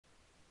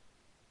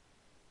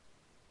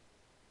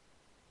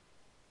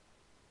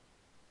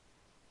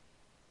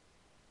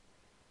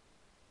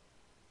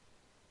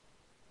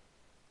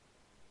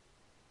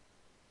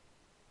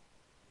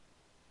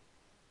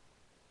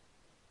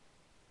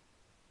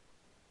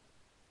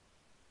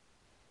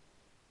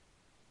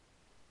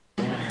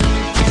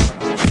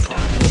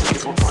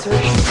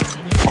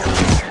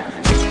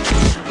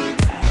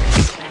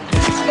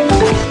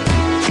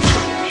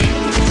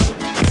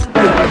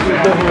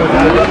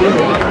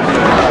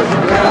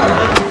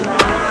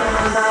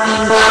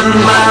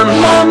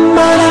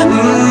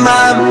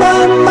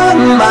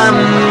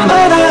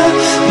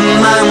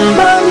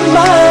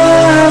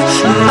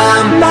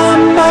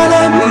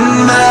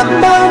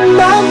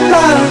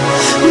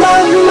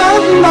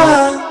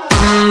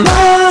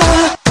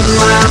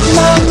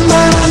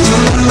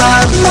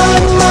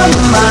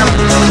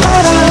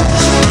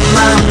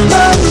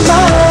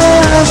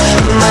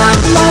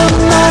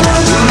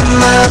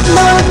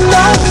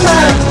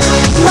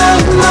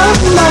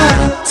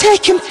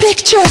Taking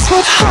pictures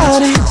with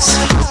hotties,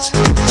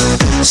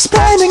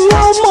 spending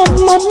all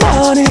my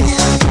money.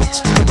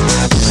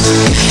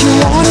 If you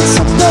want it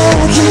so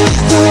badly,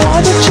 then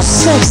why don't you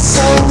say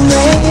so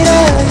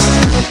later?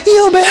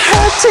 You'll be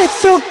hurt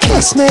if you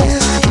kiss me.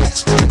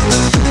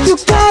 You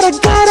gotta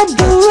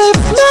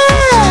believe me.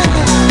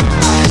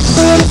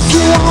 But if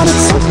you want it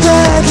so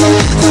badly,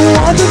 then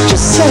why don't you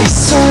say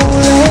so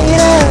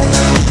later?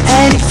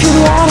 And if you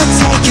wanna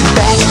take it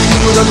back,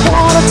 you don't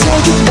wanna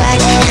take it back,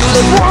 you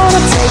don't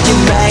wanna take it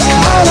back,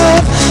 my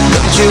love.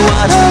 Don't you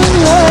wanna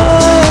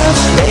love?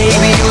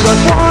 Baby, you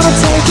don't wanna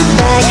take it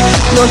back,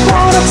 don't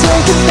wanna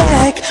take it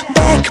back,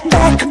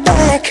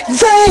 back.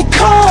 They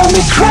call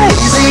me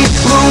crazy,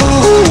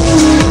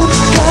 ooh,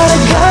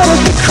 gotta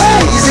be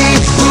crazy,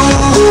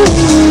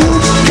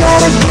 ooh,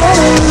 gotta get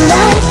it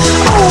right,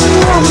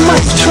 oh, on my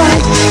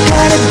track,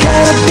 gotta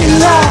be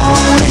long.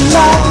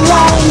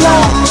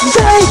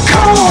 They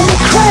call me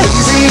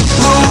crazy,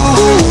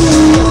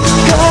 ooh,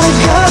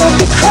 gotta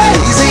be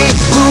crazy,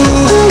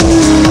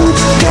 ooh,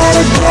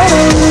 gotta get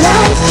it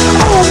right,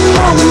 oh,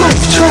 on my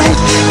track,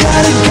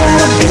 gotta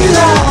be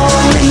long.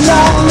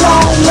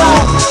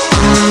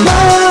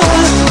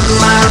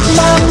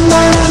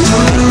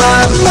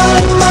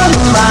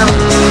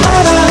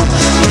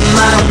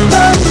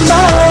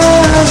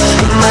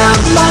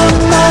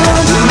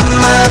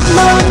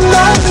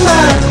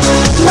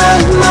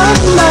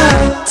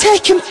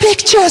 Taking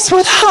pictures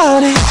with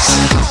hotties,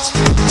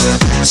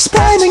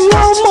 spending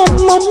all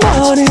my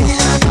money.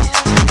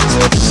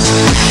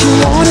 If you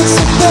want it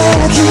so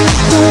badly,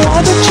 then why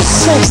don't you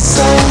say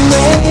so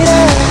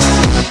later?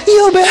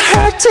 You'll be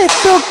hurt if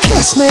you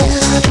kiss me.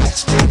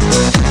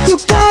 You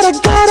gotta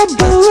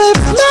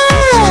believe me.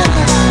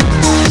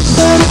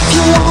 But if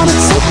you want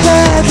it so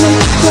badly,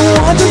 then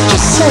why don't you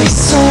say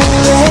so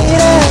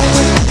later?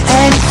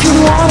 And if you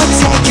wanna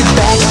take it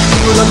back,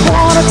 you don't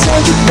wanna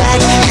take it back,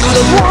 you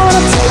don't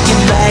wanna take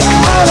it back,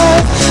 my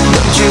love.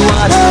 Don't you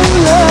wanna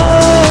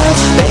love?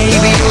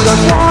 Baby, you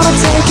don't wanna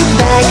take it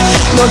back,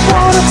 don't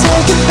wanna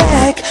take it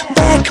back,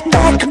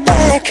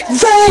 back.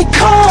 They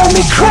call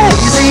me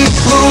crazy,